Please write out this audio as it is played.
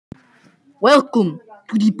Welcome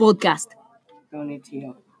to the podcast. Don't need to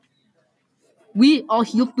yell. We are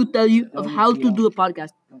here to tell you of Don't how need to yell. do a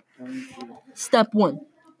podcast. Don't need to yell. Step 1,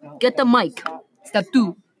 No, get a don't. mic. Stop. Step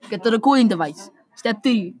 2, get a recording device. Step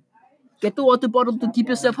 3, get a water bottle to keep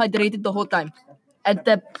yourself hydrated the whole time. And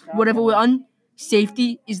step whatever we're on,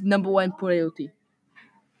 safety is number one priority.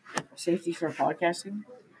 Safety for podcasting?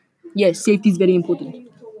 Yes, safety is very important.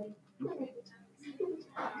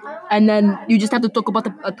 And then you just have to talk about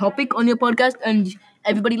a topic on your podcast, and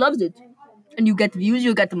everybody loves it. And you get views,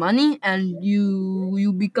 you get money, and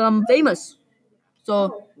you become famous.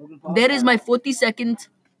 So there is my 40-second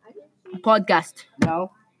podcast.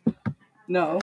 No. No.